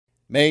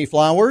May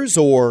flowers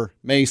or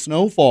May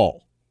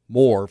snowfall?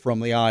 More from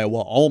the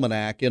Iowa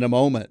Almanac in a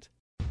moment.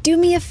 Do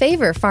me a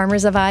favor,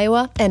 farmers of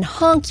Iowa, and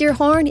honk your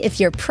horn if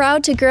you're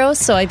proud to grow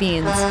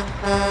soybeans.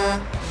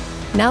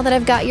 Now that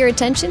I've got your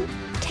attention,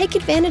 take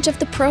advantage of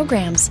the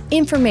programs,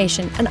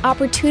 information, and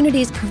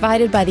opportunities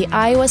provided by the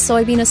Iowa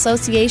Soybean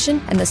Association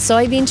and the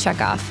Soybean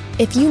Checkoff.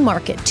 If you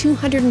market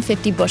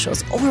 250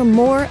 bushels or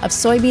more of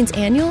soybeans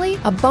annually,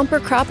 a bumper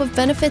crop of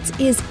benefits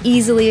is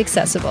easily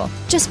accessible.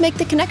 Just make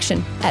the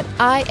connection at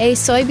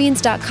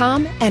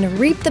iasoybeans.com and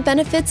reap the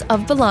benefits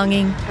of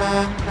belonging.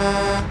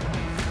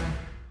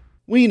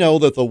 We know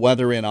that the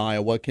weather in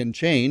Iowa can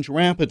change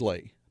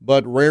rapidly,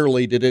 but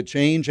rarely did it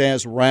change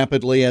as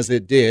rapidly as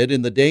it did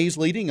in the days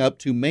leading up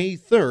to May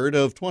 3rd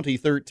of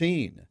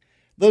 2013.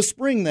 The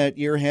spring that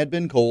year had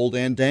been cold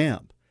and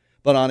damp,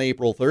 but on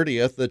April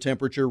 30th, the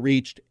temperature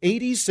reached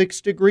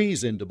 86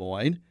 degrees in Des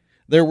Moines.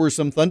 There were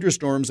some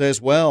thunderstorms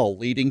as well,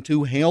 leading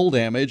to hail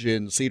damage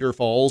in Cedar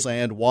Falls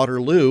and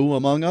Waterloo,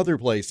 among other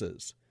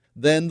places.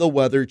 Then the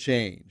weather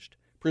changed.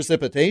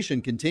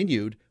 Precipitation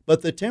continued,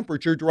 but the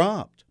temperature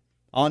dropped.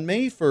 On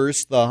May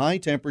 1st, the high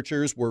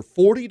temperatures were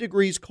 40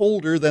 degrees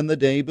colder than the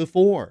day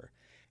before.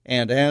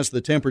 And as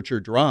the temperature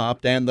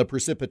dropped and the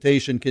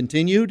precipitation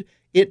continued,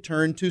 it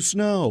turned to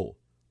snow.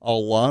 A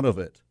lot of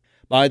it.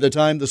 By the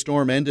time the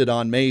storm ended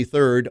on May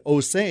 3rd,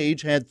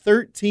 Osage had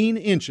 13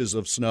 inches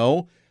of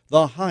snow,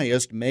 the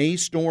highest May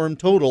storm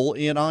total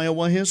in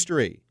Iowa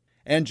history.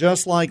 And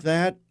just like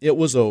that, it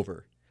was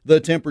over. The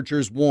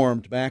temperatures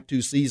warmed back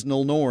to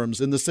seasonal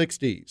norms in the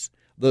 60s.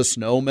 The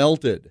snow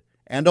melted,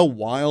 and a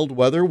wild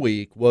weather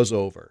week was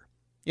over.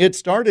 It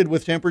started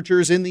with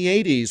temperatures in the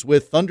 80s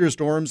with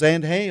thunderstorms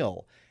and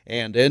hail,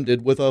 and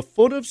ended with a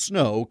foot of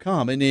snow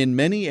common in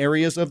many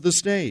areas of the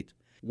state,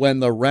 when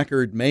the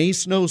record May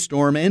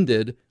snowstorm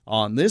ended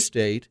on this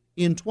date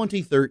in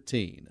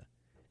 2013.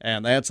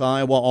 And that's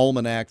Iowa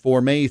Almanac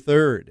for May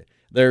 3rd.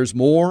 There's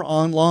more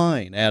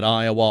online at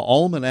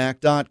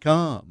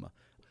iowaalmanac.com.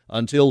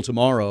 Until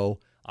tomorrow,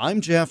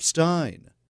 I'm Jeff Stein.